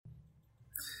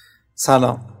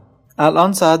سلام.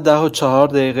 الان ساعت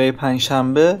 10:04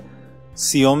 پنجشنبه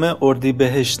 30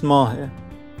 اردیبهشت ماهه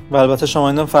و البته شما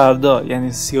اینو فردا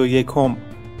یعنی 31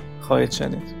 خواهید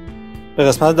شنید. به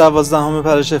قسمت 12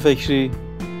 پرش فکری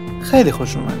خیلی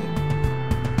خوش اومدید.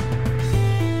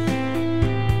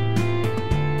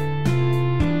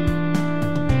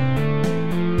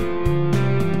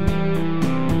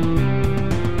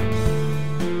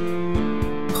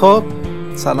 خب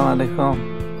سلام علیکم،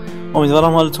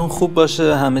 امیدوارم حالتون خوب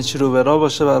باشه، همه چی رو به راه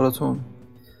باشه براتون،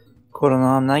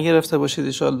 کرونا هم نگرفته باشید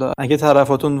انشالله. اگه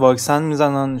طرفاتون واکسن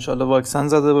میزنن انشالله واکسن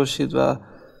زده باشید و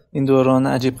این دوران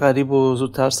عجیب غریب و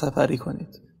زودتر سپری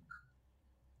کنید.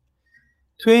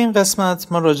 توی این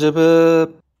قسمت ما راجع به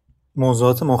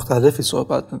موضوعات مختلفی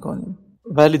صحبت میکنیم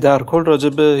ولی در کل راجع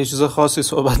به هیچ چیز خاصی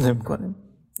صحبت نمیکنیم.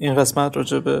 این قسمت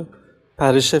راجع به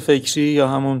پرش فکری یا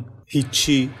همون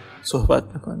هیچی صحبت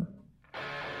میکنیم.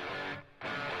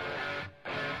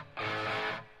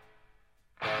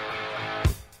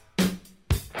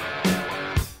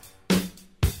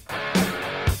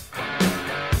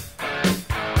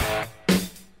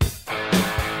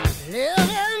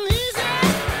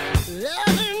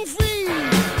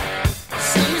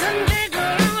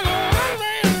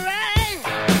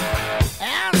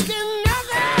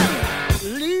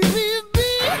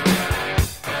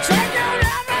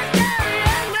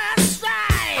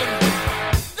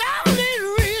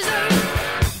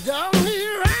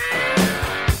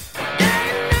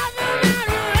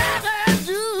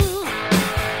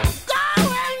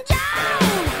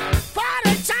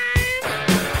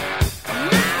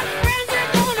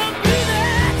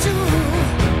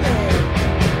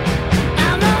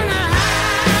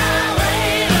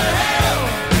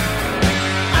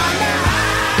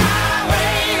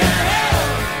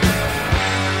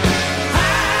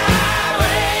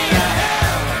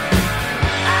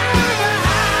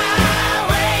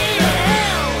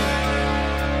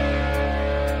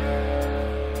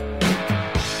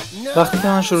 وقتی که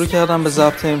من شروع کردم به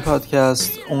ضبط این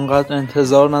پادکست اونقدر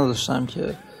انتظار نداشتم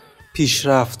که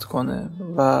پیشرفت کنه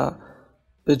و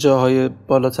به جاهای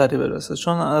بالاتری برسه،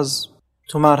 چون از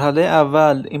تو مرحله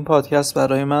اول این پادکست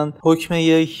برای من حکم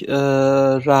یک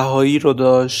رهایی رو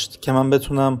داشت که من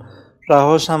بتونم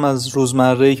رهاشم از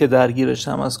روزمره‌ای که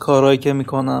درگیرشم، از کارهایی که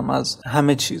میکنم، از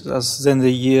همه چیز، از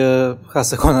زندگی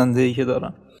خسته کننده‌ای که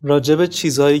دارم، راجع به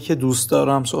چیزهایی که دوست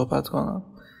دارم صحبت کنم.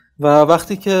 و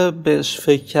وقتی که بهش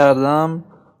فکر کردم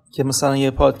که مثلا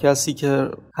یه پادکستی که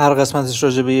هر قسمتش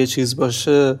راجع به یه چیز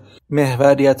باشه،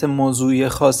 محوریت موضوعی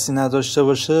خاصی نداشته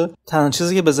باشه، تنها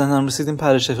چیزی که به ذهنم رسید این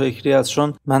پرش فکری است.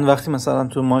 چون من وقتی مثلا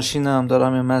تو ماشینم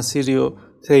دارم یه مسیری رو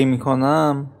طی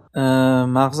میکنم،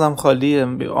 مغزم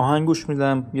خالیه، آهنگ گوش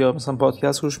میدم یا مثلا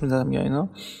پادکست گوش میدم یا اینا،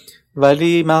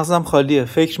 ولی مغزم خالیه،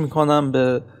 فکر میکنم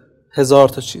به هزار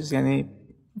تا چیز. یعنی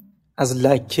از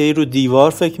لکه‌ای رو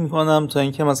دیوار فکر میکنم تا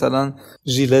اینکه مثلا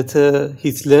ژیلت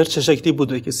هیتلر چه شکلی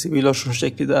بوده که سیبیلاشون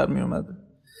شکلی در می اومده.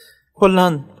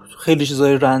 کلاً خیلی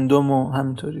چیزای رندوم و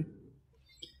همینطوری.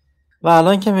 و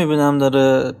الان که میبینم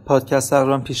داره پادکست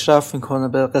تقریبا پیشرفت میکنه،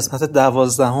 به قسمت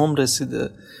 12 رسیده،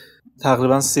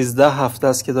 تقریبا 13 هفته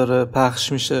است که داره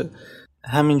پخش میشه،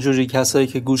 همینجوری کسایی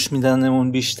که گوش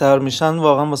میدنمون بیشتر میشن،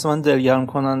 واقعا واسه من دلگرم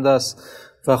کننده است.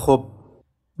 و خب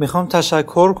میخوام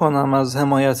تشکر کنم از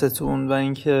حمایتتون و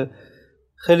اینکه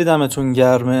خیلی دمتون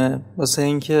گرمه واسه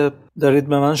اینکه دارید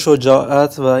به من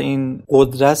شجاعت و این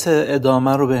قدرت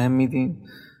ادامه رو بهم میدین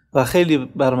و خیلی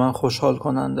برای من خوشحال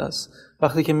کننده است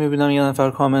وقتی که میبینم یه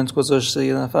نفر کامنت گذاشته،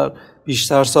 یه نفر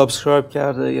بیشتر سابسکرایب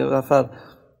کرده، یه نفر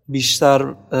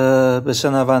بیشتر به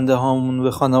شنونده هامون،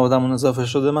 به خانوادمون اضافه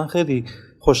شده. من خیلی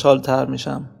خوشحال تر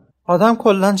میشم. آدم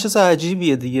کلن چیز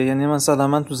عجیبیه دیگه. یعنی مثلا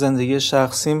من تو زندگی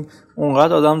شخصیم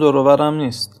اونقدر آدم دور و برم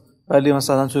نیست، ولی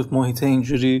مثلا تو محیط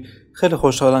اینجوری خیلی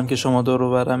خوشحالم که شما دور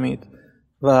و برمید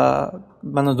و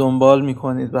منو دنبال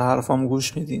میکنید، به حرفام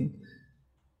گوش میدین،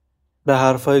 به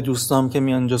حرفای دوستام که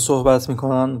میان اینجا صحبت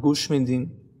میکنن گوش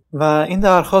میدین. و این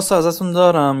درخواست ازتون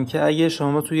دارم که اگه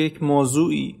شما تو یک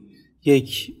موضوعی،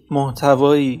 یک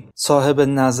محتوایی صاحب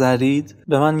نظرید،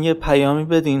 به من یه پیامی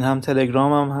بدین. هم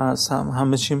تلگرامم هست، هم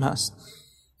همه چیم هست.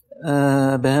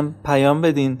 به هم پیام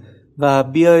بدین و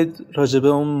بیاید راجع به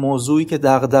اون موضوعی که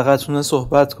دغدغتونه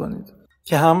صحبت کنید،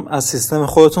 که هم از سیستم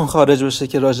خودتون خارج بشه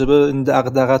که راجع به این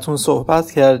دغدغتون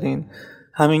صحبت کردین،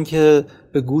 همین که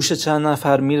به گوش چند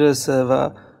نفر میرسه و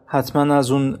حتما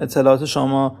از اون اطلاعات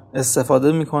شما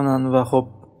استفاده میکنن و خب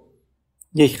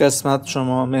یک قسمت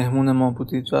شما مهمون ما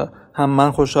بودید و هم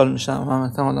من خوشحال میشم، هم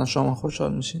احتمالا شما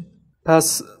خوشحال میشین.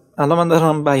 پس الان من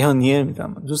دارم بیانیه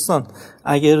میدم. دوستان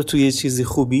اگر توی یه چیزی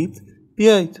خوبید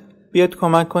بیاید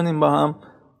کمک کنیم با هم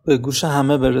به گوش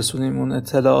همه برسونیم اون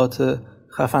اطلاعات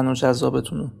خفن و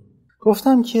جذابتونه.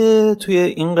 گفتم که توی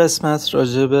این قسمت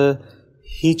راجع به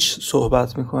هیچ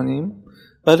صحبت میکنیم،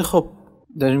 ولی خب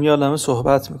داریم یه عالمه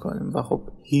صحبت میکنیم و خب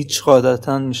هیچ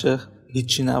قاعدتاً میشه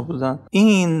هیچی نبودن.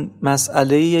 این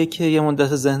مسئله‌ایه که یه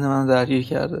مدت ذهن من درگیر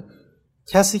کرده.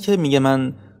 کسی که میگه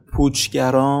من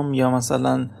پوچگرام یا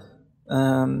مثلا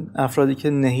افرادی که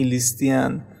نهیلیستی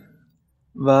هن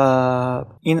و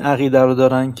این عقیده رو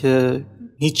دارن که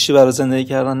هیچی برای زندگی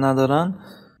کردن ندارن،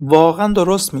 واقعا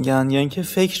درست میگن یا اینکه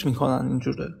فکر میکنن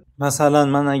اینجوره. مثلا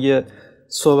من اگه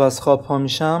صبح از خواب پا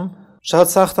میشم، شاید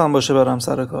سختم باشه برم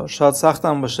سر کار، شاید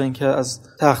سختم باشه اینکه از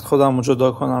تخت خودم رو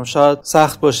جدا کنم، شاید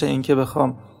سخت باشه اینکه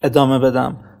بخوام ادامه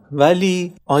بدم،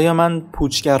 ولی آیا من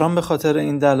پوچگرام به خاطر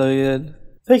این دلایل؟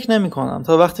 فکر نمی کنم.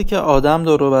 تا وقتی که آدم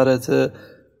دور و برته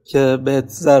که بهت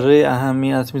ذره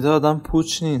اهمیت میده، آدم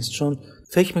پوچ نیست، چون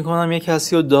فکر میکنم یه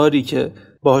کسی رو داری که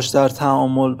باهاش در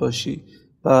تعامل باشی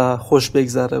و خوش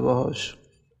بگذره باهاش.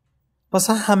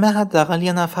 واسه همه حداقل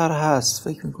یه نفر هست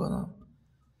فکر میکنم،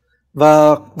 و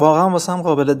واقعا واسه هم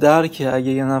قابل درکه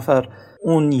اگه یه نفر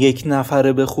اون یک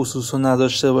نفره به خصوصو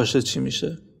نداشته باشه چی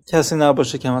میشه. کسی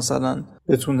نباشه که مثلا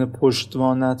بتونه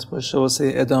پشتوانت باشه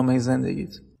واسه ادامه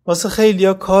زندگیت. واسه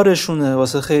خیلیا کارشونه،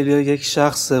 واسه خیلیا یک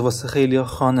شخصه، واسه خیلیا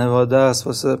خانواده است،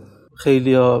 واسه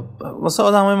خیلیا، واسه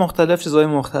آدمای مختلف چیزای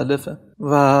مختلفه.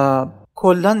 و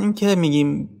کلا این که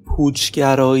میگیم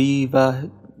پوچگرایی و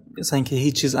مثلا که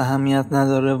هیچ چیز اهمیت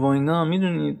نداره و اینا،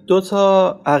 میدونید 2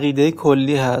 عقیده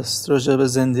کلی هست راجع به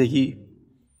زندگی.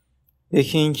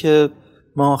 یکی این که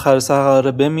ما آخر سر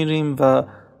قراره بمیریم و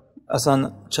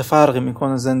اصلا چه فرقی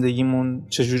میکنه زندگیمون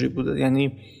چجوری بوده،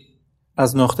 یعنی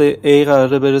از نقطه A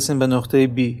قراره برسیم به نقطه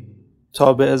B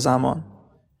تابع زمان،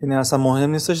 یعنی اصلا مهم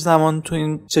نیستش زمان تو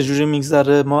این چجوری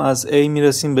میگذره، ما از A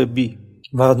میرسیم به B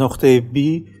و نقطه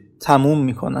B تموم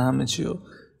میکنه همه چیو.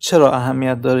 چرا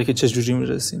اهمیت داره که چجوری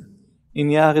میرسیم؟ این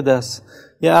یه عقیده است.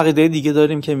 یه عقیده دیگه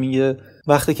داریم که میگه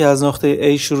وقتی که از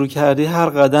نقطه A شروع کردی، هر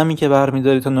قدمی که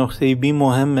برمیداری تا نقطه B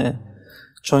مهمه،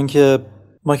 چون که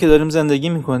ما که داریم زندگی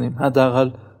میکنیم، حداقل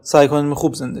سعی کنیم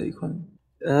خوب زندگی کنیم.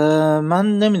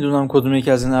 من نمیدونم کدوم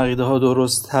یکی از این عقیده ها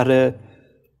درست تره.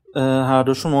 هر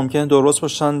دوشون ممکنه درست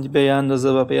باشن به یه اندازه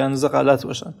و به یه اندازه غلط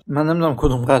باشن. من نمیدونم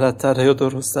کدوم غلط تره یا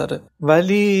درست تره،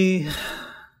 ولی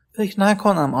فکر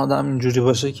نکنم آدم اینجوری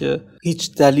باشه که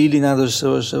هیچ دلیلی نداشته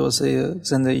باشه واسه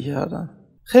زندگی کردن.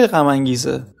 خیلی غم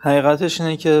انگیزه. حقیقتش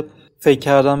اینه که فکر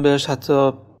کردن بهش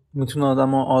حتی میتونه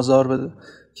آدمو آزار بده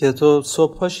که تو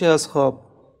صبح پاشی از خواب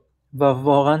و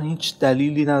واقعا هیچ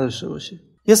دلیلی نداشته باشی.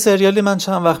 یه سریالی من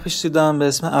چند وقت پیش دیدم به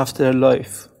اسم افتر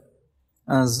لایف،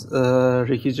 از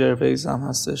ریکی جرویز هم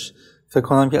هستش. فکر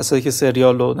کنم که کسایی که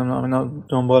سریال رو نمیدونم اینا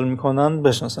دنبال میکنن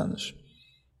بشناسنش.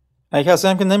 اگه کسی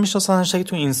هم که نمیشناسنش، اگه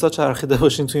تو اینستا چرخیده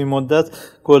باشین تو این مدت،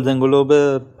 گلدن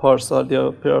گلوب پارسال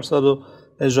یا پیارسال رو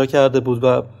اجرا کرده بود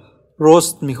و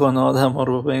روست میکنه آدم ها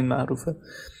رو، به این معروفه.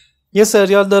 یه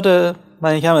سریال داره،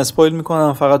 من یکم اسپویل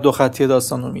میکنم، فقط 2 خطی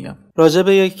داستان رو میگم. راجع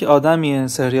به یک آدمیه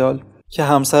سریال که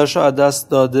همسرش رو از دست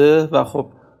داده و خب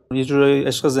یه جوری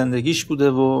عشق زندگیش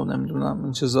بوده و نمیدونم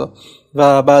این چیزا،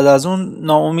 و بعد از اون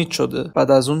ناامید شده.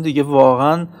 بعد از اون دیگه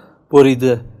واقعا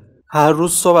بریده. هر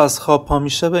روز صبح از خواب پا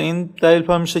میشه به این دلیل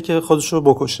پا میشه که خودش رو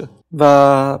بکشه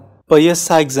و با یه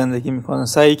سگ زندگی میکنه،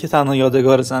 سگی که تنها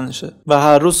یادگار زنشه. و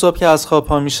هر روز صبح که از خواب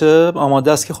پا میشه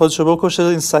آماده است که خودش رو بکشه،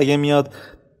 این سگ میاد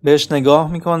بهش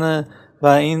نگاه میکنه و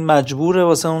این مجبوره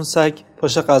واسه اون سگ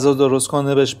پاشه غذا درست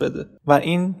کنه بهش بده و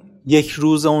این یک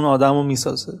روز اون آدم رو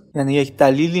میسازه. یعنی یک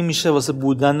دلیلی میشه واسه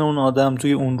بودن اون آدم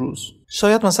توی اون روز.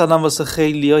 شاید مثلا واسه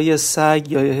خیلیای سگ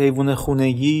یا حیوان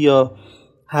خونگی یا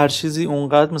هر چیزی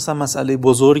اونقدر مثلا مسئله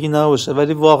بزرگی نباشه،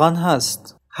 ولی واقعا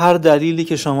هست. هر دلیلی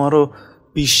که شما رو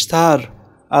بیشتر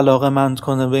علاقه‌مند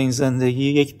کنه به این زندگی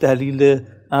یک دلیل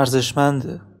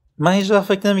ارزشمنده. من هیچ وقت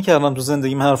فکر نمی‌کردم تو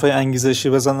زندگیم حرفای انگیزشی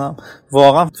بزنم،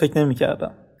 واقعا فکر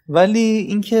نمی‌کردم، ولی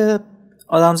اینکه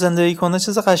آدم زندگی کنه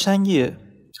چیز قشنگیه.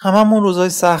 هممون روزای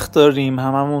سخت داریم،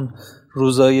 هممون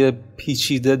روزای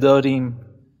پیچیده داریم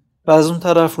و از اون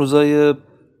طرف روزای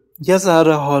یه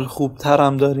ذره حال خوب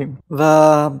ترم داریم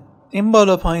و این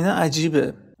بالا پایین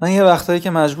عجیبه. من یه وقتایی که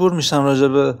مجبور میشم راجع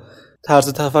به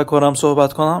طرز تفکرم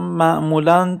صحبت کنم،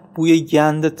 معمولاً بوی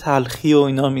گند تلخی و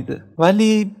اینا میده،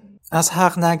 ولی از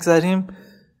حق نگذریم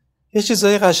یه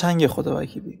چیزای قشنگ خدا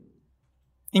وکیلی.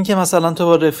 این که مثلا تو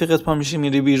با رفیقت پا میشی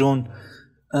میری بیرون،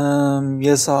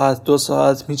 1 ساعت 2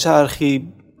 ساعت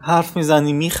میچرخی، حرف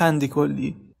میزنی، میخندی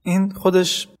کلی، این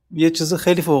خودش یه چیز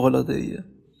خیلی فوق‌العاده ایه.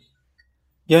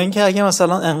 یا اینکه اگه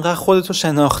مثلا انقدر خودتو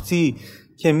شناختی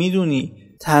که میدونی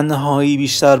تنهایی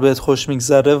بیشتر بهت خوش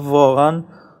میگذره، واقعا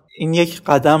این یک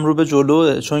قدم رو به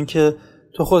جلوه، چون که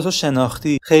تو خودتو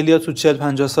شناختی. خیلیا تو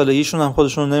 40-50 سالگیشون هم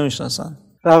خودشون رو نمیشناسن.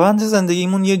 روند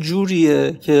زندگیمون یه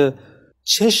جوریه که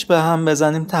چشم به هم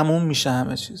بزنیم تموم میشه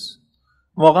همه چیز.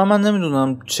 واقعا من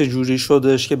نمیدونم چه جوری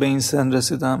شدش که به این سن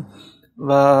رسیدم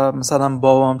و مثلا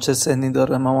بابام چه سنی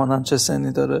داره، مامانم چه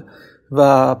سنی داره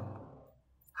و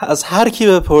از هر کی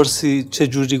بپرسی چه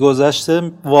جوری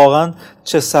گذشته، واقعا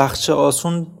چه سخت چه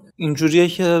آسون اینجوریه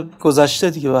که گذشته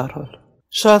دیگه. به هر حال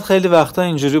شاید خیلی وقتا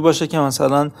اینجوری باشه که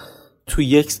مثلا تو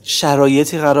یک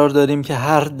شرایطی قرار داریم که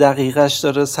هر دقیقش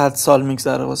داره 100 سال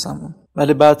میگذره واسمون،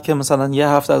 ولی بعد که مثلا یه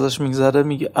هفته ازش میگذره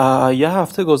میگه یه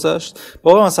هفته گذشت.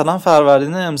 بابا مثلا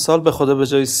فروردین امسال به خدا به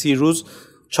جای 30 روز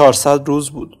 400 روز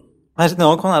بود. هر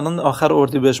نگاه کن الان آخر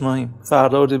اردیبهشت ماهیم،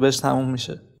 فردا اردیبهشت تموم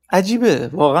میشه. عجیبه،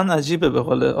 واقعا عجیبه. به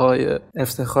قول آقای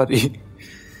افتخاری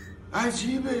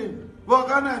عجیبه،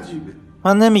 واقعا عجیبه.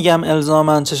 من نمیگم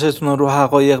الزاماً چشتون رو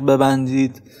حقایق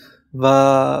ببندید و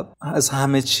از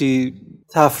همه چی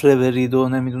تفره برید و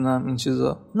نمیدونم این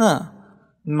چیزا، نه.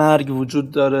 مرگ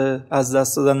وجود داره، از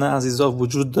دست دادن عزیزا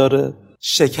وجود داره،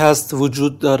 شکست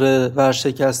وجود داره،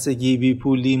 ورشکستگی،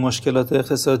 بیپولی، مشکلات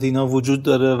اقتصادی اینا وجود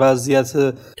داره،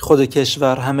 وضعیت خود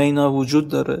کشور، همه اینا وجود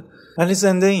داره، ولی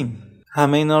زنده ایم.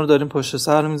 همه اینا رو داریم پشت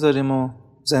سر میذاریم و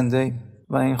زنده ایم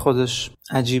و این خودش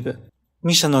عجیبه.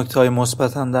 میشه نکته‌های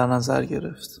مثبت هم در نظر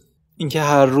گرفت. اینکه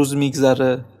هر روز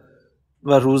میگذره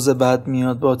و روز بعد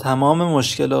میاد با تمام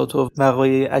مشکلات و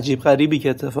وقایع عجیب غریبی که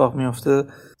اتفاق میفته،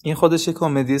 این خودش یک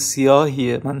کمدی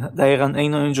سیاهیه. من دقیقاً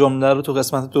این جمله رو تو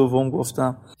قسمت دوم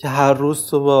گفتم که هر روز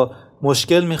تو با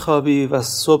مشکل میخوابی و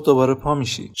صبح دوباره پا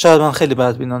میشی. شاید من خیلی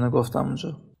بدبینانه گفتم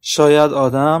اونجا. شاید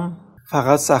آدم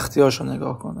فقط سختیاشو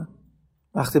نگاه کنه.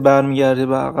 وقتی برمیگردی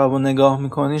به عقب و نگاه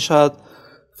میکنی شاید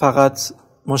فقط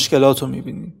مشکلاتو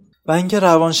میبینی. و اینکه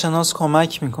روانشناس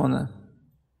کمک میکنه.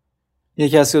 یه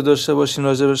کسی رو داشته باشین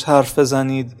راجبش حرف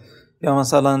بزنید یا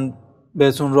مثلا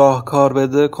بهتون راهکار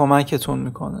بده، کمکتون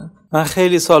میکنه. من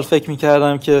خیلی سال فکر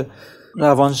میکردم که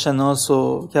روانشناس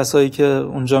و کسایی که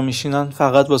اونجا میشینن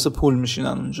فقط واسه پول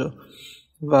میشینن اونجا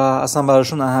و اصلا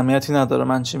براشون اهمیتی نداره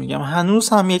من چی میگم. هنوز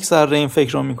هم یک ذره این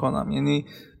فکر رو میکنم. یعنی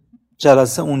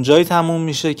جلسه اونجایی تموم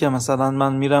میشه که مثلا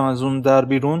من میرم از اون در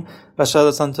بیرون و شاید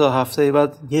اصلا تا هفته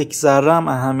بعد یک ذره هم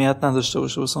اهمیت نداشته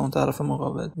باشه واسه اون طرف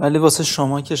مقابل، ولی واسه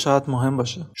شما که شاید مهم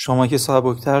باشه. شما که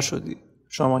سبکتر شدی،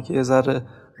 شما که یه ذره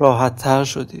راحت تر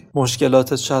شدی،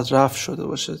 مشکلاتت شاید رفع شده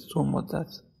باشه تو اون مدت،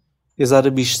 یه ذره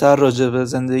بیشتر راجع به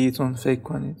زندگیتون فکر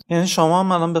کنید. یعنی شما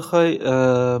هم الان بخوای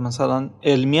مثلا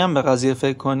علمی هم به قضیه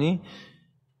فکر کنی،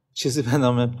 چیزی به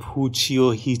نام پوچی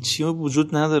و هیچی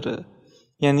وجود نداره.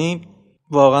 یعنی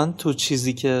واقعا تو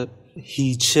چیزی که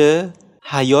هیچه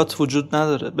حیات وجود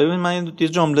نداره. ببین من یه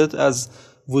جمله از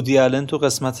وودی آلن تو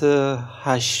قسمت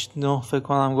 8-9 فکر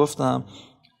کنم گفتم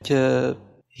که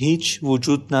هیچ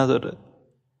وجود نداره.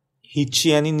 هیچی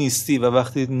یعنی نیستی و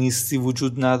وقتی نیستی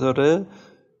وجود نداره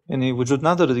یعنی وجود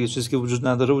نداره دیگه. چیزی که وجود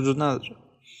نداره وجود نداره.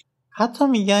 حتی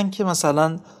میگن که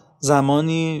مثلا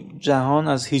زمانی جهان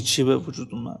از هیچی به وجود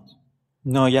اومد،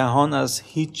 ناگهان از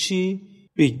هیچی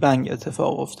بیگ بنگ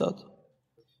اتفاق افتاد.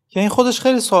 که این خودش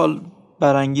خیلی سوال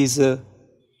برانگیزه.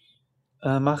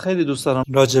 من خیلی دوست دارم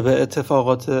راجع به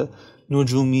اتفاقات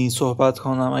نجومی صحبت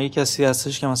کنم. اگه کسی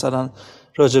هستش که مثلا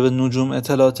راجع به نجوم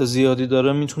اطلاعات زیادی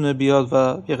داره میتونه بیاد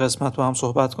و یه قسمت با هم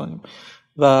صحبت کنیم.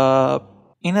 و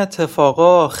این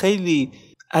اتفاقا خیلی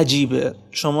عجیبه.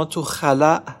 شما تو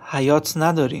خلأ حیات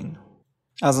ندارین.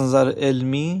 از نظر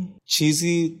علمی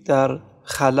چیزی در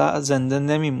خلأ زنده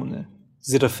نمیمونه،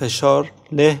 زیر فشار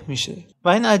له میشه. و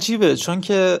این عجیبه چون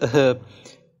که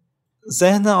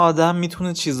ذهن آدم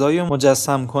میتونه چیزایی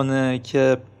مجسم کنه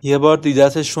که یه بار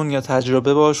دیدتشون یا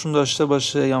تجربه باشون داشته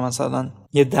باشه یا مثلا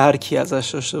یه درکی ازش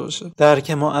داشته باشه.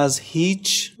 درک ما از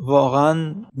هیچ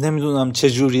واقعا نمیدونم چه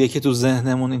جوریه که تو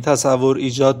ذهنمون این تصور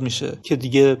ایجاد میشه که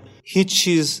دیگه هیچ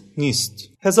چیز نیست.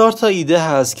 هزار تا ایده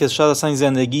هست که شاید اصلا این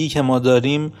زندگی که ما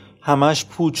داریم همش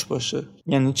پوچ باشه.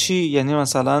 یعنی چی؟ یعنی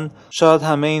مثلا شاید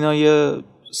همه اینا یه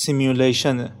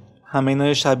سیمیولیشنه، همه اینا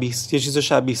یه چیز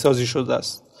شبیه سازی شده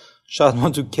است. شاید ما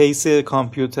تو کیس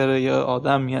کامپیوتر یا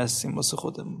آدمی هستیم واسه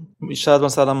خودمون. شاید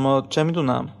مثلا ما چه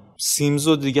میدونم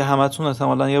سیمزو دیگه همتون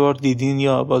احتمالاً یه بار دیدین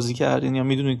یا بازی کردین یا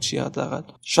میدونید چی حداقل.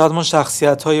 شاید ما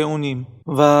شخصیت‌های اونیم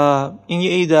و این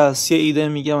یه ایده است. یه ایده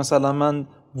میگه مثلا من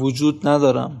وجود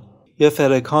ندارم، یه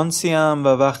فرکانسی ام و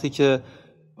وقتی که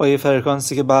با یه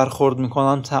فرکانسی که برخورد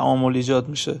میکنم تعامل ایجاد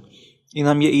میشه. این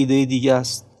هم یه ایده دیگه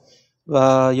است.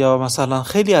 و یا مثلا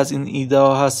خیلی از این ایده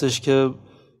ها هستش که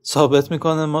ثابت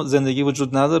میکنه ما زندگی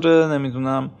وجود نداره.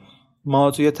 نمیدونم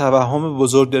ما توی توهم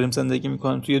بزرگ داریم زندگی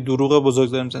میکنیم، توی دروغ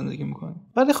بزرگ داریم زندگی میکنیم.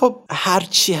 ولی خب هر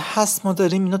چی هست ما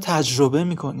داریم اینو تجربه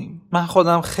میکنیم. من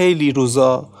خودم خیلی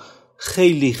روزا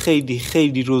خیلی خیلی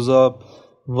خیلی روزا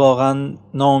واقعا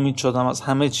ناامید شدم از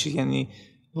همه چی، یعنی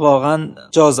واقعا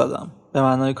جا زدم، به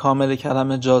معنای کامل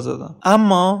کلمه جا زدم.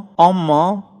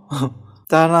 اما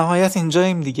در نهایت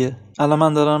اینجاییم دیگه. الان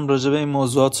من دارم راجع به این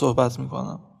موضوعات صحبت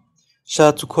میکنم.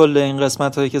 شاید تو کل این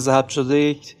قسمت هایی که ضبط شده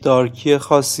یک دارکی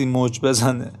خاصی موج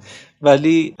بزنه،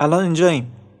 ولی الان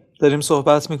اینجاییم داریم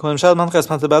صحبت میکنیم. شاید من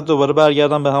قسمت بعد دوباره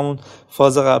برگردم به همون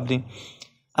فاز قبلی،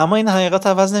 اما این حقیقت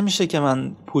عوض نمیشه که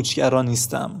من پوچگرا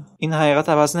نیستم. این حقیقت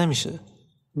عوض نمیشه.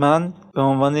 من به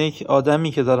عنوان یک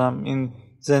آدمی که دارم این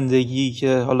زندگی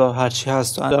که حالا هرچی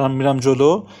هست و دارم میرم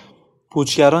جلو،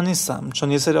 پوچگرا نیستم.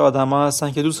 چون یه سری آدم‌ها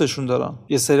هستن که دوستشون دارم،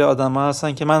 یه سری آدم‌ها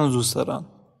هستن که منو دوست دارن،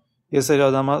 یه سری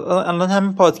آدم‌ها الان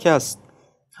همین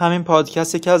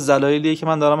پادکست یکی از دلایلیه که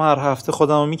من دارم هر هفته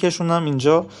خودمو میکشونم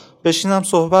اینجا بشینم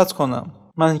صحبت کنم.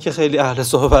 من که خیلی اهل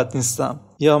صحبت نیستم،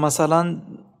 یا مثلا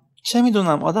چه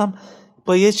میدونم آدم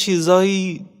با یه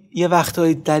چیزایی یه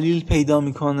وقتایی دلیل پیدا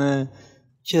میکنه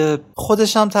که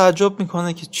خودش هم تعجب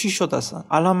میکنه که چی شد اصلا،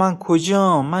 الان من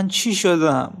کجام، من چی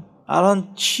شدم، الان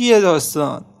چیه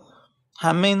داستان.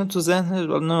 همه اینو تو ذهن،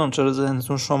 نمیدونم چرا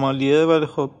ذهنتون شمالیه ولی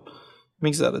خب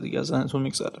میگذره دیگه، ذهنتون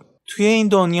میگذره. توی این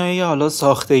دنیای حالا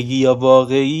ساختگی یا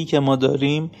واقعی که ما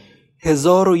داریم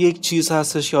 1001 چیز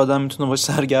هستش که آدم میتونه باش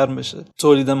سرگرم بشه.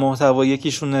 تولید محتوا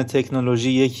یکیشونه،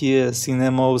 تکنولوژی یکیه،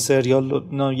 سینما و سریال،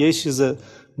 یه چیز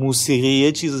موسیقی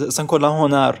یه چیز، اصلا کلا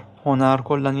هنر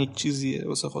کلا یک چیزیه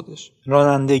واسه خودش،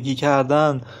 رانندگی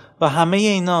کردن و همه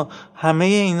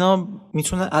اینا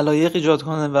میتونه علایق ایجاد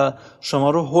کنه و شما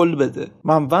رو هول بده.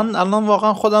 من الان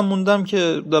واقعا خودم موندم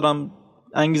که دارم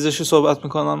انگیزشی صحبت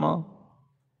میکنم.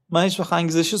 من هیچ وقت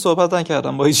انگیزشی صحبت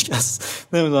نکردم با هیچ کس،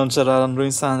 نمیدونم چرا الان روی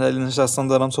این صندلی نشستم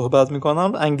دارم صحبت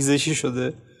میکنم انگیزشی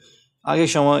شده. اگه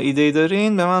شما ایده‌ای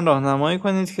دارین به من راهنمایی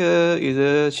کنید که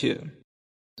ایده چیه.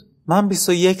 من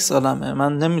 21 سالمه،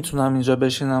 من نمیتونم اینجا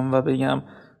بشینم و بگم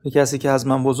به کسی که از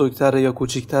من بزرگتره یا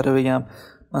کوچیکتره بگم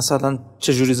مثلا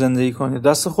چجوری زندگی کنید.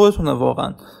 دست خودتونه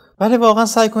واقعا، ولی واقعا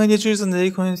سعی کنید یه جوری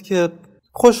زندگی کنید که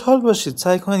خوشحال باشید.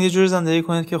 سعی کنید یه جوری زندگی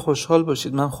کنید که خوشحال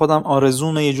باشید. من خودم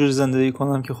آرزومه یه جوری زندگی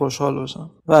کنم که خوشحال باشم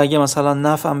و اگه مثلا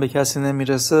نفعم به کسی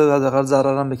نمیرسه حداقل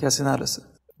ضررم به کسی نرسه.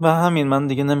 و همین، من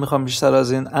دیگه نمیخوام بیشتر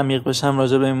از این عمیق بشم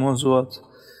راجع به این موضوعات.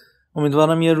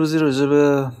 امیدوارم یه روزی راجع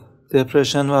به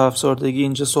دپرشن و افسردگی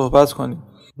اینجا صحبت کنیم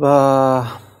و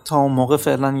تا اون موقع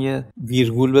فعلا یه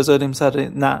ویرگول بذاریم سر،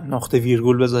 نه نقطه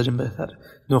ویرگول بذاریم بهتره،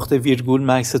 نقطه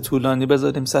ویرگول مکس طولانی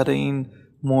بذاریم سر این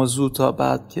موضوع تا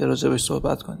بعد که راجبش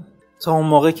صحبت کنیم. تا اون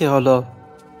موقع که حالا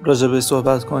راجبش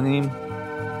صحبت کنیم،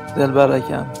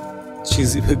 دلبرکم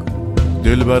چیزی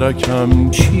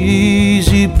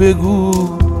بگو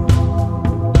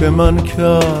به من که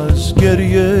از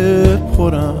گریه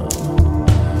پرم،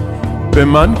 به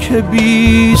من که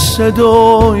بی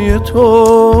صدای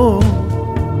تو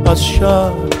از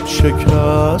شب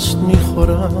شکست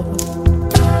میخورم.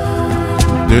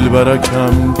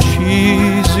 دلبرکم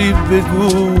چیزی بگو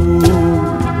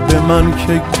به من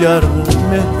که گرم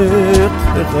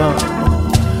غم،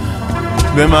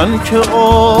 به من که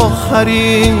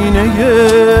آخرینه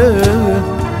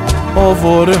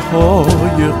آواره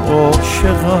های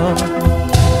عاشقم.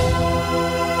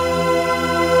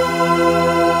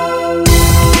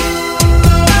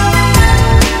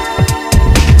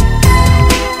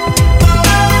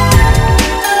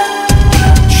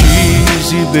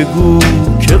 بگو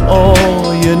که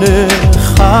آینه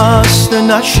خسته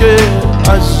نشه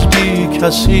از بی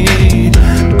کسی،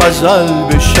 غزل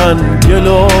بشن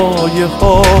گلایه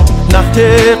ها نه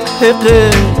حق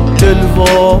دل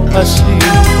واپسی.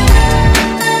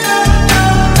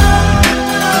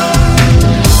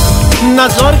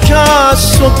 نذار که از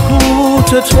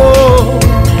سکوت تو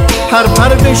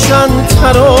پر بشن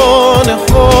ترانه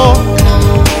ها،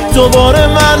 دوباره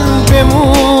من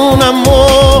بمونم و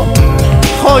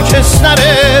خاکستر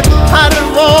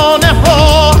پروانه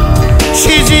ها.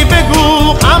 چیزی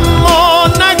بگو اما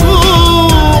نگو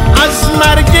از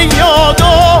مرگ یاد و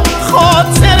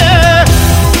خاطره،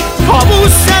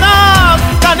 کابوس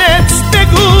رفتنت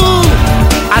بگو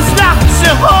از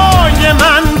لحظه های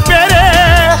من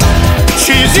بره.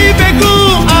 چیزی بگو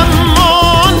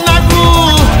اما نگو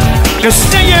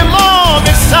قصه ما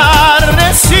به سر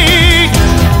رسید،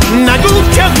 نگو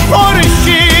که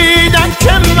خورشیدن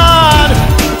که من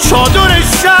چادر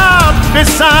شب به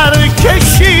سر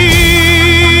کشید.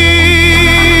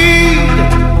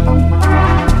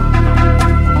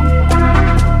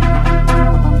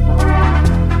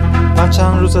 من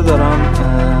چند روزه دارم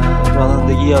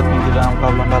رانندگی یاد میگیرم،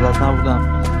 قبلا بلد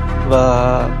نبودم و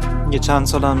یه چند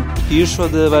سالم دیر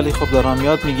شده، ولی خب دارم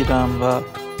یاد میگیرم و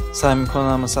سعی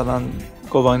میکنم مثلا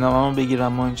گواهینامه‌مو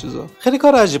بگیرم و این چیزا. خیلی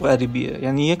کار عجیب غریبیه.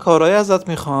 یعنی یه کارایی ازت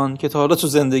میخوان که تا حالا تو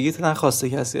زندگیت نخواسته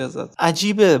کسی ازت.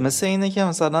 عجیبه. مثل اینه که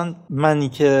مثلا منی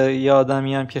که یه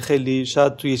آدمیم که خیلی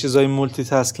شاید توی چیزای مولتی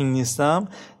تاسکینگ نیستم،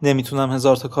 نمیتونم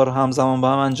هزار تا کارو همزمان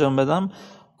با هم انجام بدم،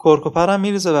 کرکوپرم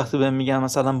میریزه وقتی بهم میگن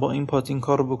مثلا با این پات این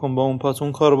کارو بکن، با اون پات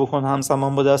اون کارو بکن،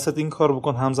 همزمان با دستت این کارو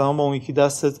بکن، همزمان با اون یکی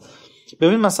دستت.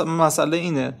 ببین مسئله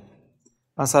اینه،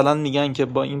 مثلا میگن که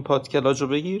با این پات کلاج رو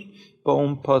بگیر، با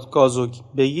اون پات گازو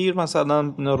بگیر،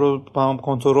 مثلا اینا رو با هم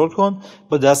کنترل کن،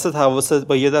 با دستت حواست،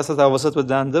 با یه دستت حواست به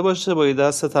دنده باشه، با یه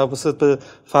دستت حواست به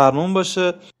فرمون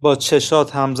باشه، با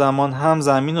چشات همزمان هم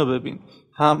زمین رو ببین،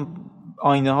 هم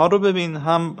آینه ها رو ببین،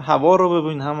 هم هوا رو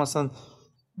ببین، هم مثلا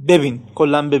ببین،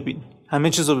 کلا ببین، همه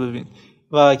چیز رو ببین.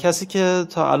 و کسی که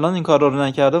تا الان این کار رو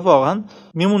نکرده واقعا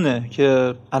میمونه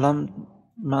که الان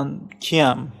من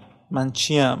کیم، من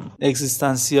چیم،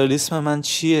 اگزیستانسیالیسم من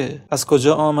چیه، از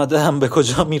کجا آمدم، به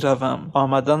کجا میروم،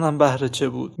 آمدنم بهر چه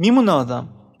بود، میمونه آدم.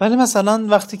 ولی مثلا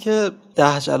وقتی که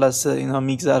 10 جلسه اینا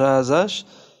میگذره ازش،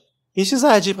 یه چیز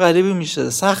عجیب غریبی میشه،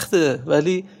 سخته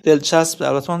ولی دلچسبه.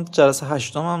 البته من جلسه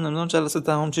 8 هم نمیدونم جلسه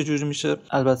 10 چه جوری میشه.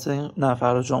 البته نه،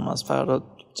 فردا جمعه است، فردا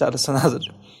جلسه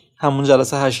نداریم، همون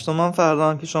جلسه 8 هم فردا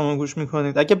هم که شما گوش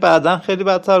میکنید. اگه بعداً خیلی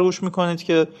بدتر گوش میکنید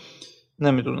که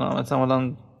نمیدونم،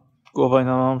 احتمالاً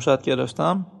گواهینامه هم شاید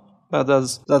گرفتم بعد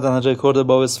از زدن رکورد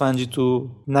باب اسفنجی تو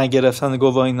نگرفتن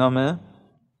گواهینامه.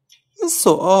 این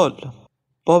سوال،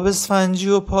 باب اسفنجی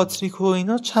و پاتریک و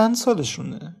اینا چند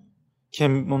سالشونه که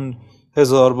اون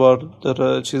 1000 بار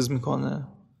داره چیز میکنه،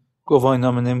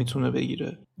 گواهینامه نمیتونه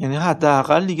بگیره؟ یعنی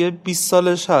حداقل دیگه 20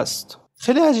 سالش هست.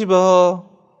 خیلی عجیبه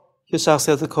ها که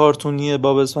شخصیت کارتونی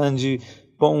باب اسفنجی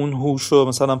با اون هوش و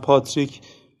مثلا پاتریک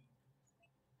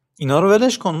اینا رو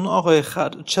ولش کن. اون آقای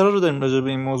چرا رو داریم راجع به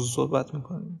این موضوع صحبت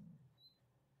میکنیم؟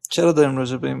 چرا داریم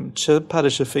راجع به این چه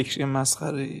پرش فکری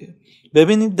مسخره‌ایه؟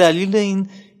 ببینید دلیل این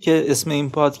که اسم این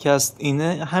پادکست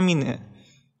اینه همینه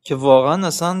که واقعا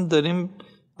اصلا داریم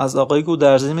از آقای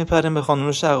گودرزی میپریم به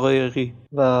خانم شقایقی.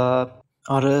 و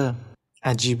آره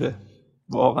عجیبه،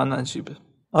 واقعا عجیبه.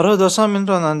 آره داشتم این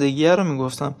رانندگیه رو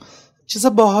میگفتم، چیز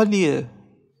باحالیه،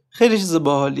 خیلی چیز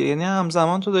باحالیه. یعنی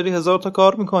همزمان تو داری 1000 تا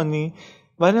کار میکنی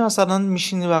ولی مثلا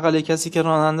میشینی بغل کسی که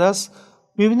راننده است،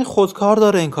 میبینی خودکار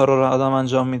داره این کارا رو آدم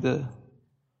انجام میده.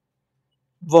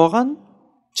 واقعا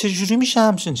چجوری میشه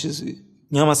همچین چیزی؟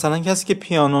 یا مثلا کسی که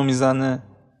پیانو میزنه،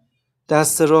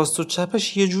 دست راست و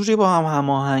چپش یه جوری با هم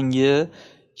هماهنگه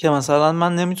که مثلا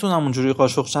من نمیتونم اونجوری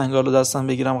قاشق چنگال رو دستم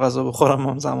بگیرم غذا بخورم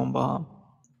همزمان با هم.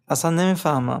 اصلا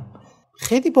نمیفهمم.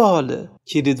 خیلی باحاله.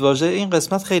 کلیدواژه این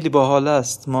قسمت خیلی باحال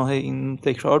است. ما این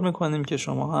تکرار میکنیم که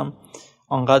شما هم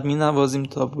آنقدر مینوازیم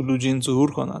تا بلوجین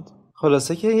ظهور کند.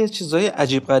 خلاصه که یه چیزای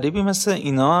عجیب غریبی مثل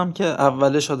اینا هم که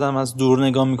اولش آدم از دور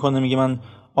نگاه میکنه میگه من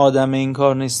آدم این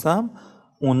کار نیستم،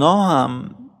 اونا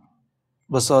هم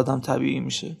واسه آدم طبیعی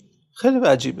میشه. خیلی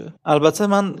عجیبه. البته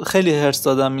من خیلی هرس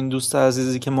دادم این دوست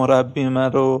عزیزی که مربی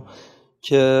من رو،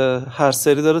 که هر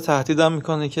سری داره تهدیدم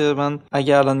میکنه که من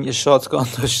اگه الان یه شاتگان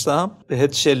داشتم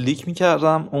بهت شلیک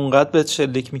میکردم، اونقدر بهت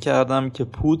شلیک میکردم که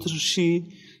پودر شی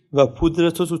و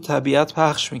پودرتو تو طبیعت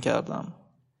پخش میکردم.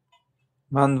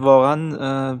 من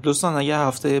واقعا دوستان اگه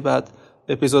هفته بعد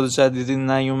اپیزود جدیدی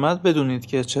نیومد بدونید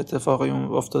که چه اتفاقی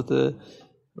افتاده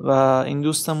و این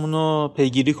دوستمونو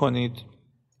پیگیری کنید.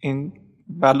 این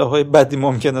بلاهای بدی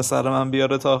ممکنه سر من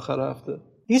بیاره تا آخر هفته.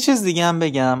 یه چیز دیگه هم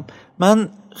بگم، من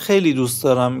خیلی دوست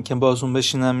دارم که بازون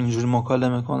بشینم اینجوری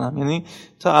مکالمه کنم. یعنی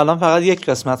تا الان فقط یک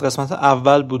قسمت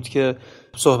اول بود که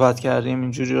صحبت کردیم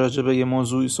اینجوری راجع به یه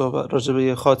موضوعی راجع به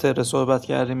یه خاطره صحبت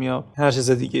کردیم یا هر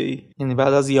چیز دیگه ای. یعنی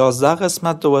بعد از 11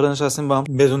 قسمت دوباره نشستیم با هم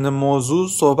بدون موضوع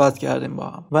صحبت کردیم با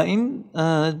هم و این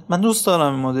من دوست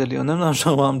دارم این مدلی. نمیدونم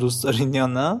شما هم دوست دارین یا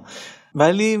نه،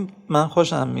 ولی من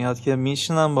خوشم میاد که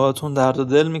میشینم باهاتون درد و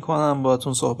دل میکنم،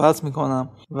 باهاتون صحبت میکنم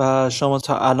و شما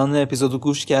تا الان اپیزودو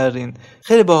گوش کردین.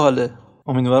 خیلی باحاله.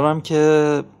 امیدوارم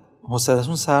که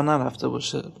حوصله‌تون سر نرفته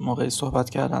باشه موقعی صحبت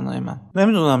کردنای من.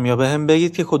 نمیدونم، یا بهم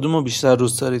بگید که کدومو بیشتر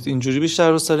دوست دارید. اینجوری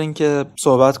بیشتر دوست دارین که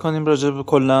صحبت کنیم راجع به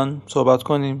کلاً صحبت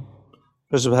کنیم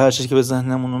راجع به هر چیزی که به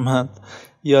ذهنمون اومد،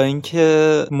 یا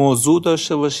اینکه موضوع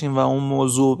داشته باشیم و اون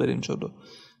موضوع بریم جلو.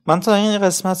 من تا این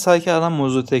قسمت سعی کردم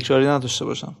موضوع تکراری نداشته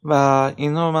باشم و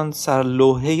اینو من سر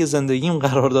لوحه زندگیم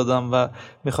قرار دادم و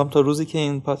میخوام تا روزی که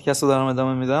این پادکست رو دارم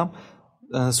ادامه میدم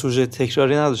سوژه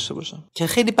تکراری نداشته باشم، که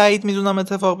خیلی بعید میدونم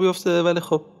اتفاق بیفته ولی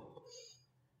خب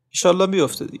انشالله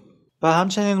بیفته دیگه. و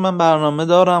همچنین من برنامه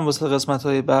دارم واسه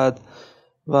قسمت‌های بعد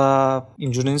و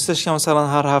اینجوری نیستش که مثلا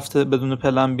هر هفته بدون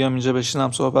پلن بیام اینجا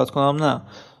بشینم صحبت کنم. نه،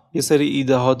 یه سری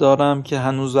ایده ها دارم که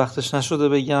هنوز وقتش نشده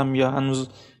بگم یا هنوز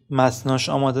متناش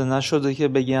آماده نشده که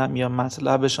بگم یا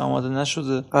مطلبش آماده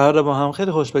نشده. قراره با هم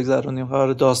خیلی خوش بگذرونیم.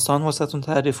 قراره داستان واسهتون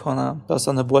تعریف کنم،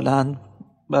 داستان بلند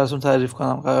براتون تعریف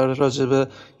کنم. قراره راجع به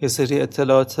یه سری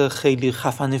اطلاعات خیلی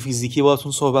خفن فیزیکی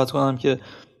باهاتون صحبت کنم که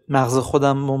مغز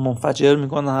خودم منفجر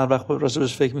میکنه هر وقت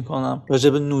راجبش فکر میکنم. راجع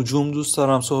به نجوم دوست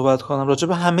دارم صحبت کنم، راجع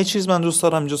به همه چیز من دوست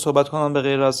دارم اینجا صحبت کنم به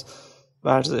غیر از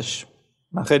ورزش.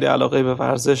 من خیلی علاقه به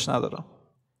ورزش ندارم.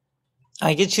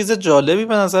 اگه چیز جالبی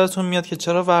به نظرتون میاد که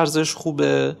چرا ورزش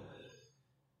خوبه،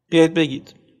 بیاید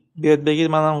بگید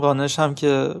منم قانعشم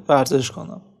که ورزش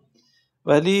کنم.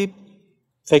 ولی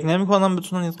فکر نمی کنم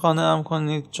بتونید قانعم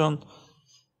کنید، چون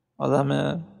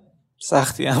آدم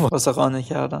سختی هم واسه قانع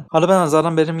کردن. حالا به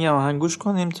نظرم بریم یه آهنگ گوش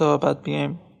کنیم تا بعد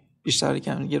بیایم بیشتر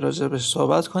کم دیگه راجع بهش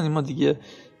صحبت کنیم و دیگه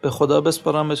به خدا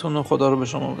بسپارم بهتون و خدا رو به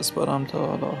شما بسپارم تا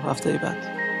حالا هفته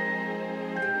بعد.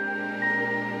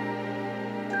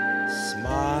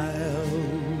 Smile,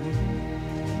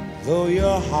 though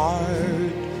your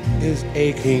heart is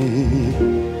aching.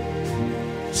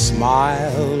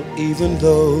 Smile, even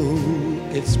though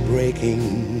it's breaking.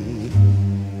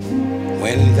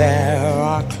 When there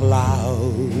are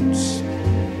clouds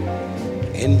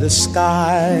in the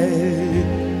sky,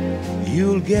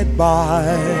 you'll get by.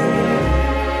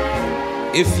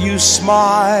 If you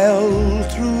smile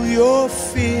through your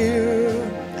fear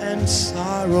and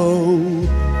sorrow,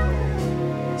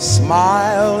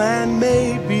 smile and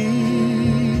maybe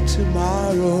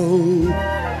tomorrow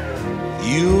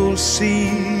you'll see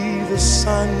the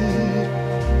sun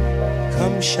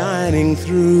come shining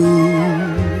through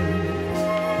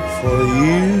for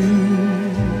you.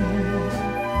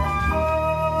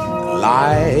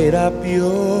 Light up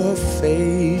your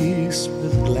face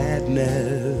with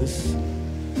gladness.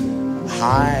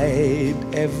 Hide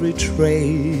every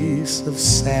trace of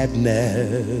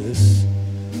sadness.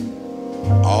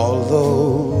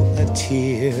 Although a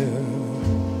tear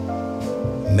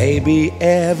may be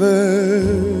ever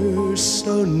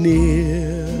so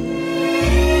near,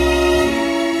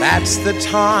 that's the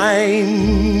time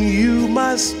you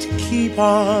must keep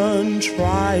on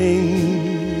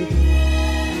trying.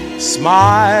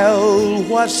 Smile,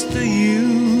 what's the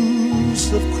use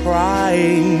of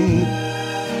crying?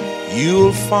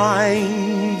 You'll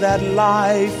find that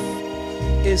life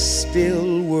is still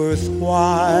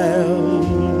worthwhile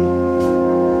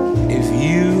if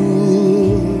you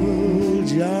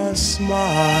just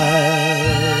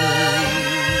smile.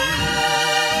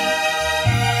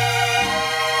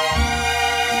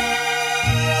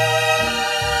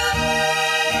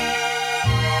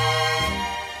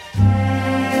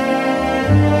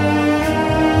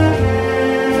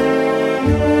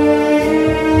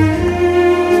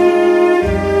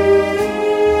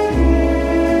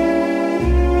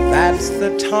 That's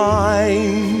the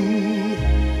time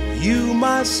you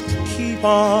must keep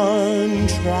on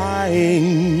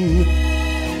trying.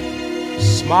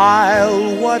 Smile,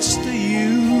 what's the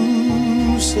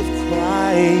use of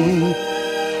crying?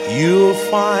 You'll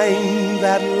find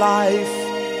that life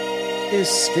is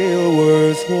still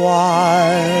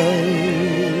worthwhile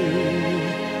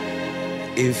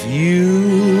if you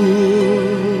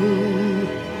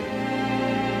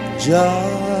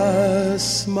just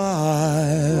smile.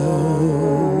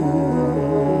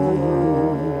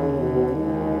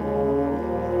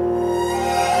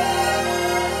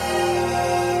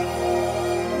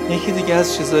 یکی دیگه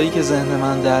از چیزایی که ذهن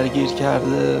من درگیر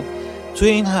کرده توی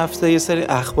این هفته یه سری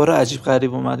اخبار عجیب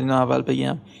غریب اومد. اینو اول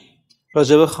بگم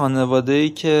راجع به خانواده‌ای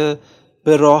که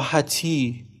به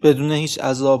راحتی بدون هیچ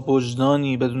عذاب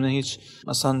وجدانی، بدون هیچ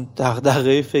مثلا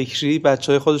دغدغه فکری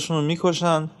بچهای خودشون رو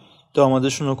میکشن،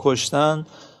 دامادشون رو کشتن،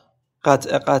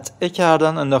 قطعه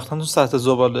کردن، انداختن تو سطح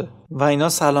زباله و اینا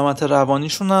سلامت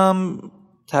روانیشون هم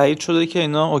تایید شده که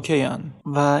اینا اوکی هن.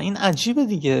 و این عجیبه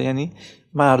دیگه، یعنی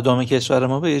مردم کشور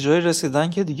ما به یه جایی رسیدن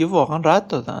که دیگه واقعا رد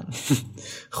دادن.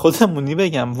 خودمونی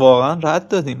بگم واقعا رد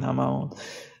دادیم هممون.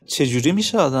 چجوری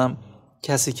میشه آدم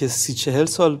کسی که 30-40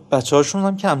 سال بچه‌هاشون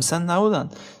هم کم سن نبودن،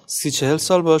 30-40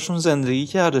 سال باشون زندگی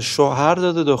کرده، شوهر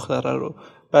داده دختره رو،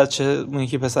 بچه اون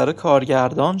که پسر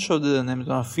کارگردان شده،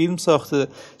 نمیدونم فیلم ساخته،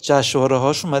 جشنواره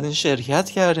هاشون اومدین شرکت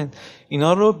کردین،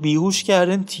 اینا رو بیهوش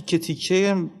کردین، تیکه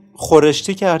تیکه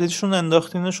خورشتی کردیدشون،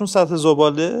 انداختینشون سطح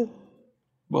زباله.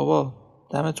 بابا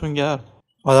دمتون گرم.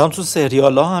 آدم تو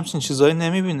سریال ها همچین چیزایی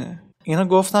نمیبینه. اینو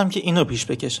گفتم که اینو پیش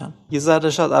بکشم. یه ذره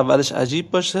شاید اولش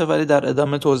عجیب باشه ولی در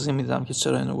ادامه توضیح میدم که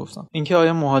چرا اینو گفتم. اینکه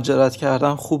آیا مهاجرت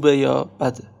کردن خوبه یا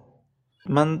بده.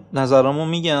 من نظرامو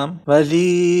میگم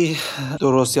ولی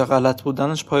درست یا غلط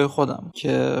بودنش پای خودم،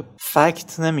 که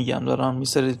فکت نمیگم، دارم یه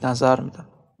سری نظر میدم.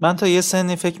 من تا یه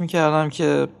سنی فکر میکردم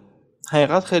که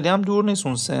حقیقت خیلی هم دور نیست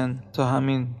اون سن، تا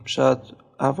همین شاید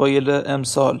اوایل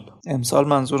امسال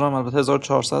منظورم البته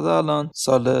 1400 الان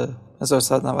سال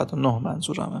 1199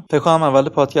 منظورمه. فکر کنم اول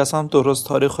پادکست هم درست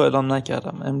تاریخ رو اعلام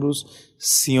نکردم. امروز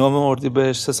 30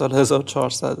 اردیبهشت سال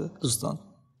 1400 دوستان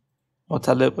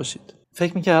مطلع باشید.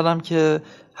 فکر میکردم که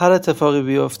هر اتفاقی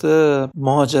بیفته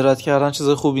مهاجرت کردن چیز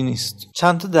خوبی نیست.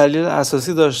 چند تا دلیل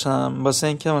اساسی داشتم واسه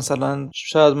اینکه مثلا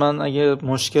شاید من اگه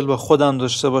مشکل با خودم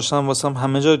داشته باشم واسم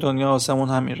همه جای دنیا آسمون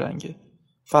همین رنگه،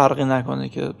 فرقی نکنه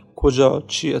که کجا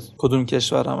چیه کدوم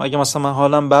کشورم. اگه مثلا من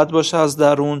حالم بد باشه از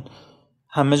درون،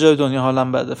 همه جای دنیا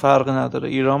حالم بده، فرقی نداره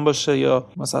ایران باشه یا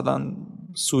مثلا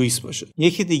سوئیس باشه.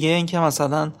 یکی دیگه این که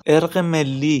مثلا ارق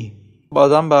ملی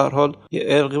آدم به هر حال یه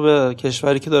ارقی به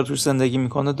کشوری که داره توش زندگی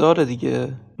میکنه داره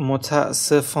دیگه.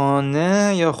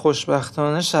 متاسفانه یا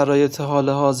خوشبختانه شرایط حال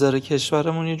حاضر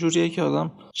کشورمون یه جوریه که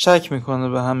آدم شک میکنه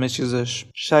به همه چیزش.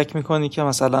 شک میکنی که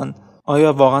مثلا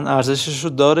آیا واقعا ارزشش رو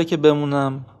داره که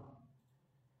بمونم،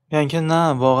 یا اینکه نه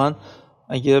واقعا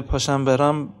اگه پاشم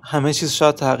برم همه چیز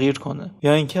شاید تغییر کنه،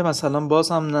 یا اینکه مثلا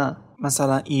بازم نه،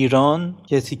 مثلا ایران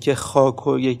یه تیکه خاک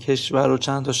و یه کشور و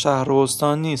چند تا شهر و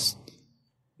استان نیست،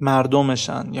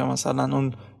 مردمشن، یا مثلا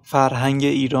اون فرهنگ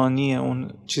ایرانیه،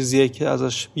 اون چیزیه که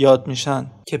ازش یاد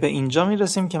میشن. که به اینجا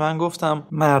میرسیم که من گفتم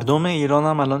مردم ایران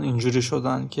هم الان اینجوری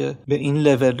شدن که به این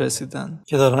لول رسیدن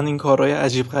که دارن این کارهای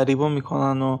عجیب غریبو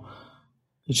میکنن و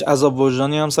هیچ عذاب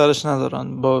وجدانی هم سرش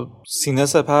ندارن. با سینه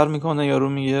سپر میکنه یارو،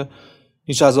 میگه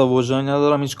هیچ عذاب وجدانی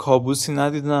ندارم، هیچ کابوسی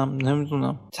ندیدم.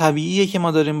 نمیدونم، طبیعیه که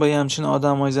ما داریم با یه همچین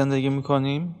آدمای زندگی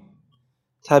میکنیم؟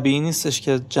 طبیعی نیستش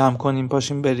که جمع کنیم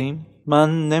پاشیم بریم؟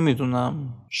 من نمیدونم،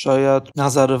 شاید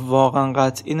نظر واقعا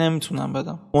قطعی نمیتونم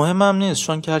بدم، مهمم نیست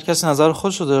چون که هر کسی نظر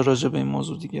خودشو داره راجع به این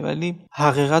موضوع دیگه. ولی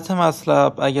حقیقت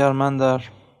مطلب اگر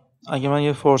من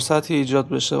یه فرصتی ایجاد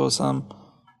بشه واسم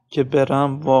که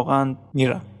برم، واقعا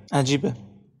میرم.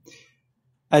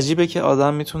 عجیبه که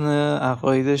آدم میتونه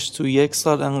عقایدش تو 1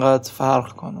 سال انقدر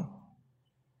فرق کنه.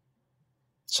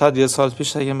 شاید 1 سال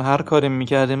پیش اگه هر کاری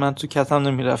میکردی من تو کتم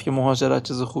نمیرفت که مهاجرت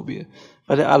چیز خوبیه،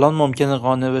 ولی الان ممکنه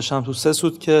قانع بشم تو 3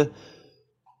 سوت که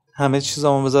همه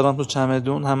چیزامو بذارم تو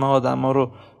چمدون، همه آدما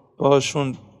رو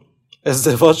باشون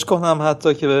ازدواج کنم،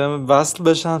 حتی که بهم وصل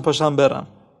بشن پاشم برم.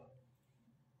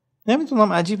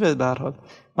 نمیدونم، عجیبه. به هر حال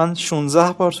من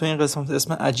 16 بار تو این قسمت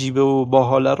اسم عجیبه و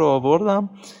باحاله رو آوردم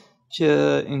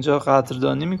که اینجا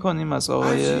قدردانی میکنیم از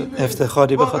آقای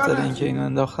افتخاری به خاطر اینکه اینو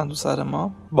انداختن تو سر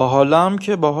ما. باحاله هم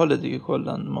که باحاله دیگه،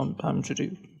 کلا ما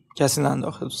همینجوری کسی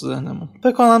ننداخته تو ذهنمون.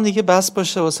 فکر کنم دیگه بس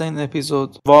باشه واسه این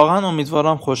اپیزود. واقعا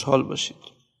امیدوارم خوشحال باشید.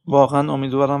 واقعا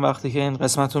امیدوارم وقتی که این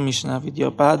قسمت رو میشنوید یا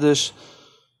بعدش،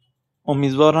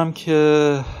 امیدوارم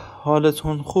که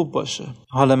حالتون خوب باشه.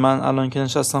 حال من الان که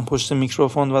نشستم پشت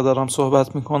میکروفون و دارم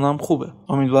صحبت میکنم خوبه.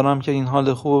 امیدوارم که این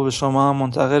حال خوبو به شما هم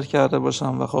منتقل کرده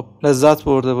باشم و خب لذت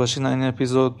برده باشین این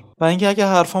اپیزود. و اینکه اگه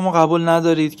حرفامو قبول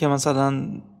ندارید که مثلا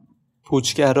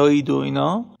پوچگرایید و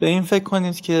اینا، به این فکر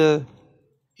کنید که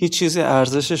هیچ چیزی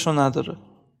ارزششو نداره.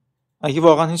 اگه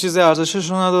واقعا هیچ چیزی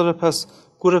ارزششو نداره، پس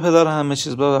گور پدر همه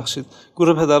چیز، ببخشید،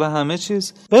 گور پدر همه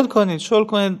چیز، ول کنید، شل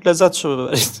کنید، لذتشو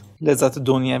ببرید. لذت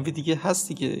دنیوی دیگه هست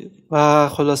دیگه. و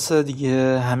خلاصه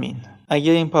دیگه همین.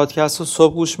 اگه این پادکست رو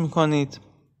صبح گوش میکنید،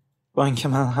 با اینکه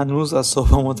من هنوز از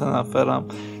صبح متنفرم،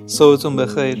 صبحتون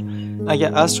بخیر. اگه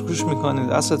عصر گوش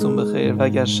میکنید، عصرتون بخیر. و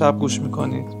اگر شب گوش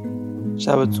میکنید،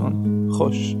 شبتون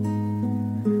خوش.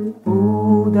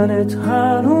 بودنت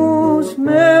هنوز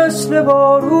مثل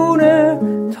بارونه،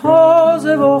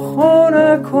 تازه و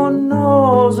خنک و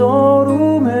ناز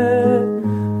آرومه.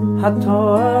 حتی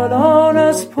الان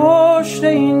از پشت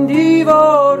این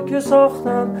دیوار که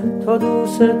ساختم تا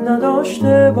دوست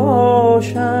نداشته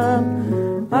باشم،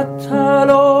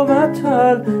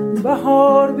 متل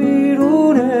بهار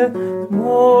بیرونه،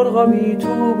 مرغابی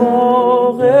تو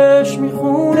باغش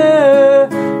میخونه.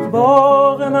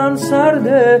 باغ من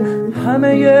سرده،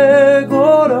 همه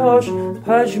گلاش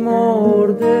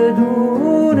پژمرده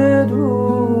دونه دونه.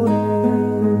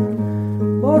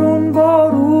 بارون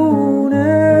بارونه،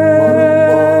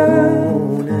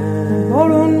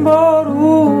 بارون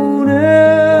بارونه،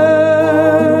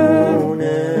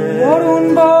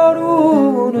 بارون بارونه،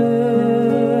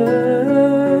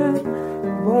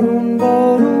 بارون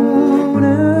بارونه،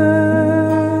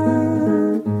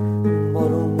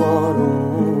 بارون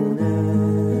بارونه،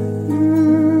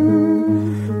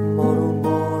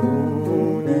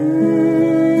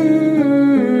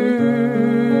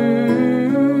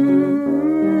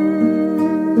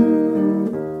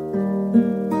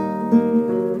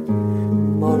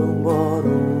 بارون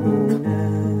بارونه.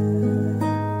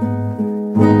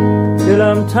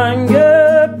 دلم تنگ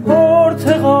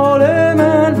پرتقال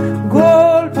من،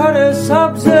 گل پر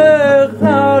سبز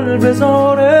قلب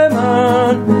زار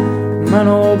من.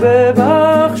 منو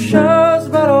ببخش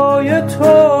از برای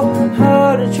تو،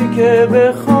 هرچی که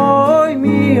بخوای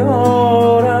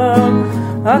میارم.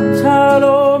 عطل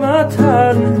و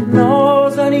مطل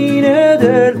نازنین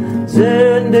دل،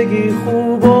 زندگی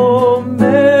خوب و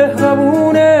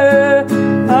مهربونه.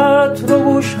 عطر و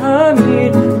بوش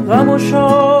همین غم و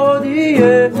شادی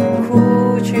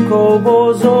کوچیک و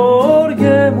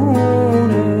بزرگمونه.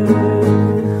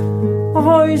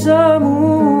 آهای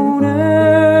زمونه،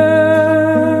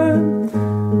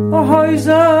 آهای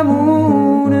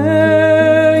زمونه،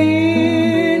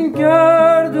 این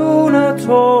گردون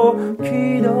تو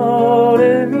کی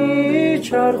داره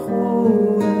میچرخونه.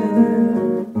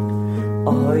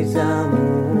 آهای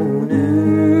زمونه،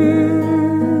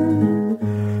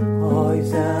 آهای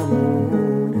زمونه.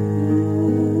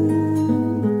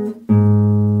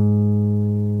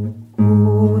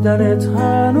 بودنت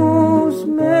هنوز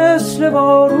مثل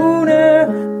بارونه،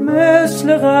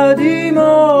 مثل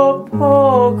قدیما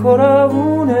پاک و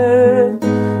روونه.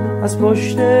 از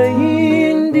پشت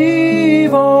این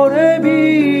دیوار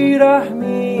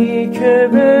بیرحمی که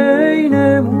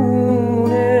بینمونه،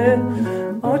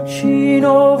 آچین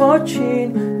و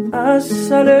آچین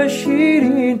عسل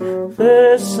شیرین،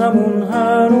 قصمون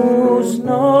هنوز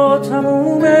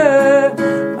ناتمومه.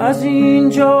 از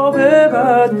اینجا به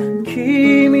بعد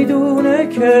کی میدونه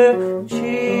که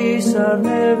چی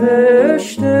سرنوشتمونه.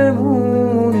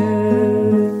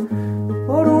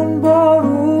 بارون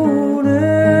بارونه،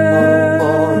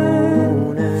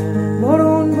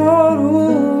 بارون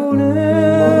بارونه،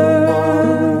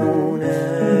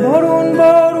 بارون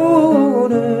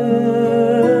بارونه،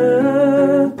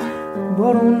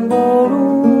 بارون بارونه،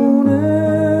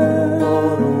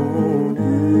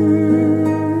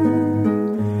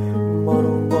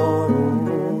 بارون بارونه.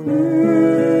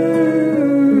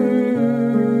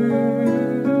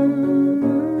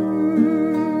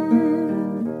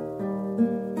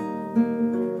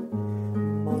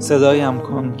 صدایم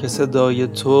کن که صدای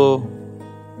تو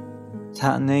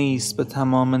طعنه ایست به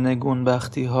تمام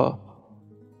نگونبختی ها.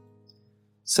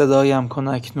 صدایم کن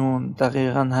اکنون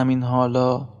دقیقا همین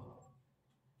حالا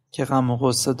که غم و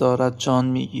غصه دارد جان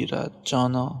میگیرد.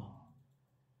 جانا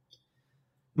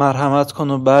مرحمت کن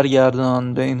و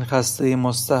برگردان به این خسته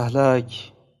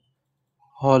مستهلک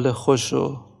حال خوش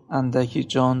و اندکی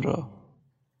جان را.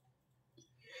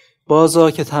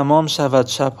 بازا که تمام شود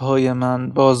شبهای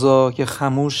من، بازا که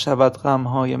خموش شود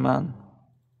غمهای من.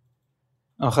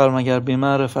 آخر مگر بی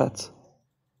معرفت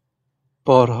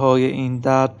بارهای این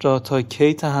درد را تا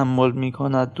کی تحمل می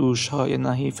کند دوشهای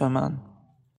نحیف من؟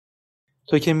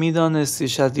 تو که می دانستی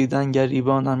شدیداً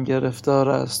گریبانم گرفتار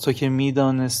است، تو که می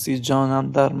دانستی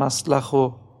جانم در مسلخ و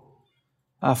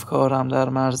افکارم در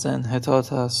مرز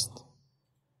انحطاط است،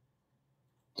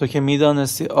 تو که می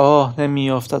دانستی آه نمی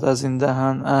افتد از این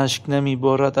دهن، اشک نمی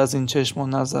برد از این چشم و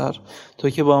نظر، تو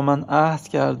که با من عهد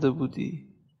کرده بودی،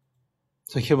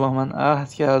 تو که با من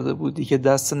عهد کرده بودی که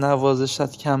دست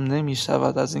نوازشت کم نمی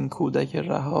شود از این کودک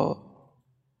رها،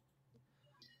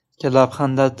 که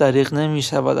لبخندت دریغ نمی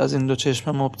شود از این دو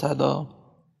چشم مبتلا.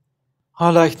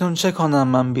 حال اکنون چه کنم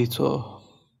من بی تو؟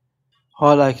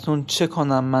 حال اکنون چه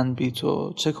کنم من بی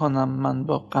تو؟ چه کنم من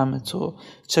با غم تو؟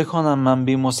 چه کنم من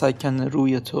بی مسکن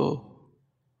روی تو؟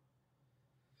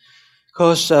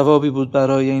 کاش جوابی بود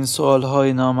برای این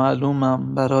سؤالهای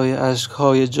نامعلومم، برای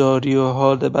اشکهای جاری و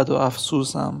حال بد و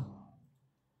افسوسم.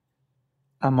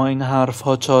 اما این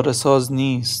حرفها چاره ساز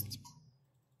نیست.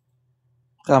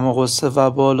 غم و غصه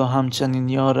وبال و همچنین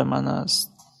یار من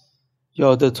است.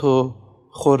 یاد تو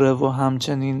خوره و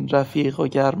همچنین رفیق و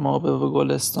گرمابه و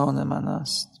گلستان من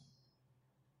است.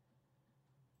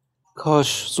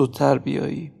 کاش زودتر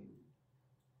بیایی.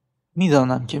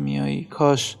 میدانم که میایی.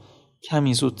 کاش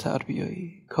کمی زودتر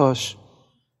بیایی. کاش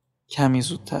کمی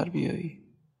زودتر بیایی.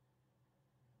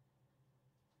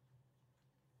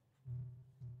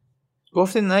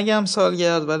 گفتی نگم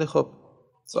سالگرد، ولی خب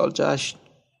سال جشن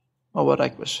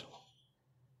مبارک بشه.